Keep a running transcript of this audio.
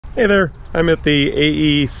Hey there, I'm at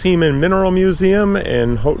the Seaman Mineral Museum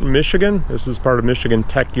in Houghton, Michigan. This is part of Michigan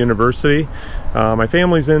Tech University. My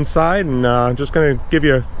family's inside, and I'm just going to give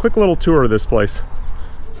you a quick little tour of this place.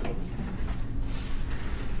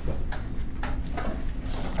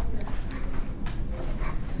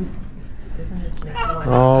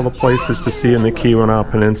 All the places to see in the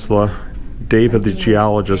Keweenaw Peninsula. David the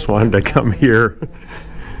geologist wanted to come here.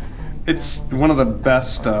 It's one of the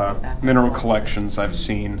best mineral collections I've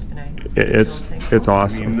seen. It's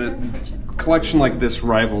awesome. I mean, the collection like this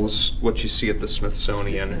rivals what you see at the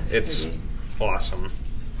Smithsonian. It's awesome.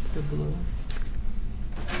 The blue.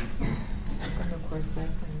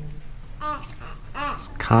 It's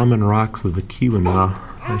common rocks of the Keweenaw.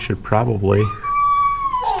 I should probably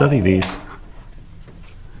study these.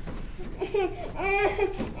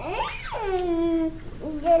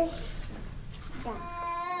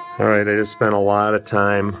 Alright, I just spent a lot of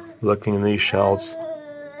time looking in these shells.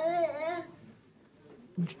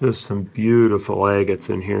 Just some beautiful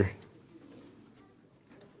agates in here.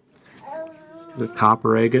 The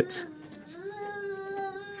copper agates.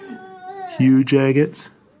 Huge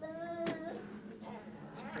agates.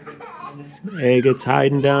 Some agates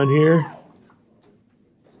hiding down here.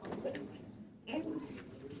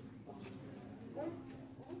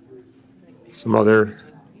 Some other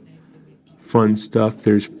fun stuff.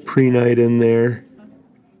 There's prehnite in there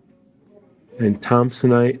and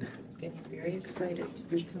thompsonite. Very excited.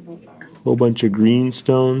 A whole bunch of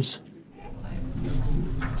greenstones.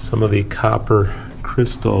 Some of the copper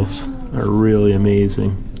crystals are really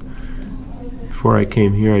amazing. Before I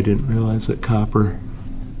came here, I didn't realize that copper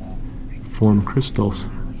formed crystals.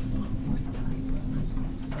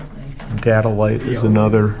 Datolite is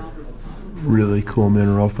another really cool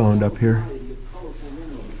mineral found up here.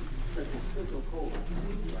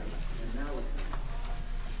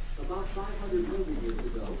 About 500 million years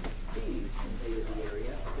ago, thieves invaded the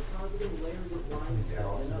area, depositing layers of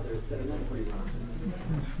limestone and other sedimentary rocks.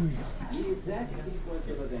 The exact sequence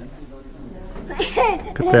of events is unknown.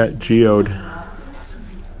 Look at that geode.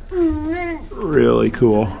 Really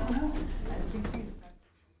cool.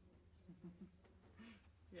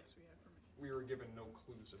 We were given no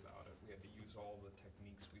clues about it. We had to use all the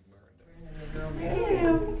techniques we've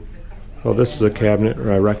learned. Well, this is a cabinet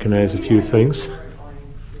where I recognize a few things.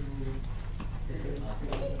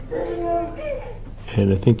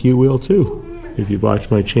 And I think you will too, if you've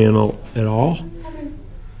watched my channel at all.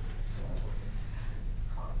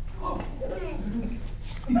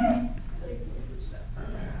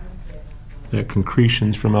 That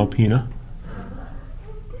concretion's from Alpena.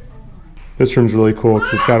 This room's really cool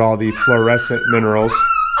because it's got all the fluorescent minerals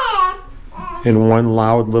and one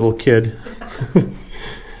loud little kid.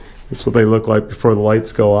 That's what they look like before the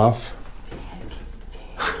lights go off.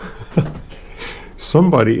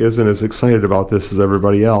 Somebody isn't as excited about this as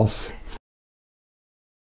everybody else.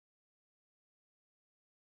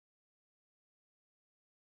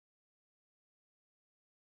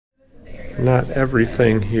 Not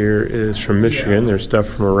everything here is from Michigan. There's stuff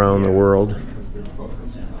from around the world.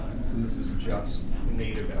 So this is just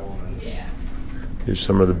native elements. Here's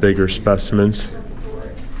some of the bigger specimens.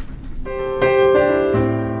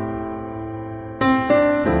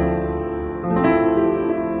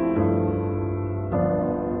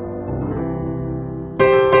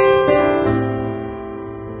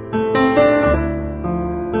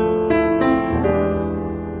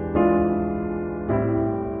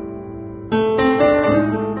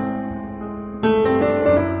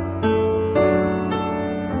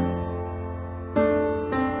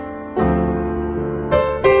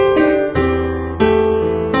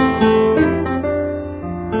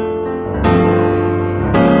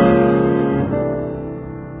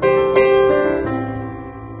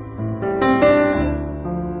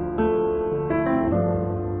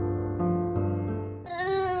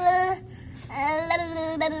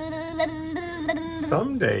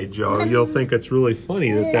 Someday, Joe, you'll think it's really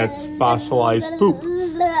funny that that's fossilized poop.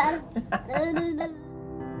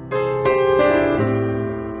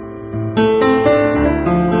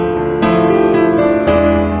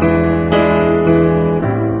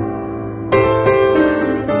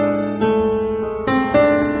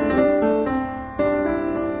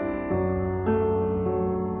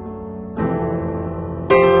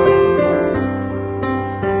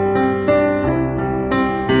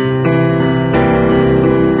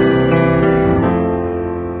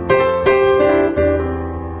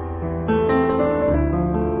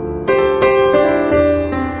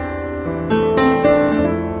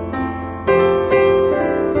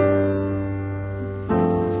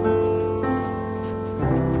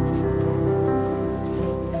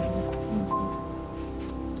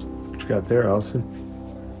 What you got there, Allison?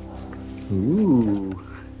 Ooh.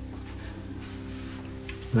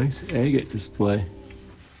 Nice agate display.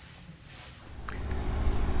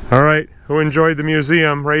 All right, who enjoyed the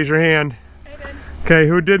museum? Raise your hand. I did. Okay,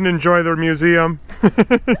 who didn't enjoy the museum?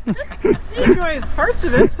 He enjoyed parts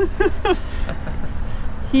of it.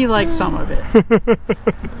 He liked some of it.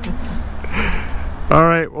 All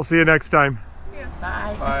right, we'll see you next time.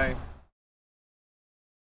 Bye. Bye.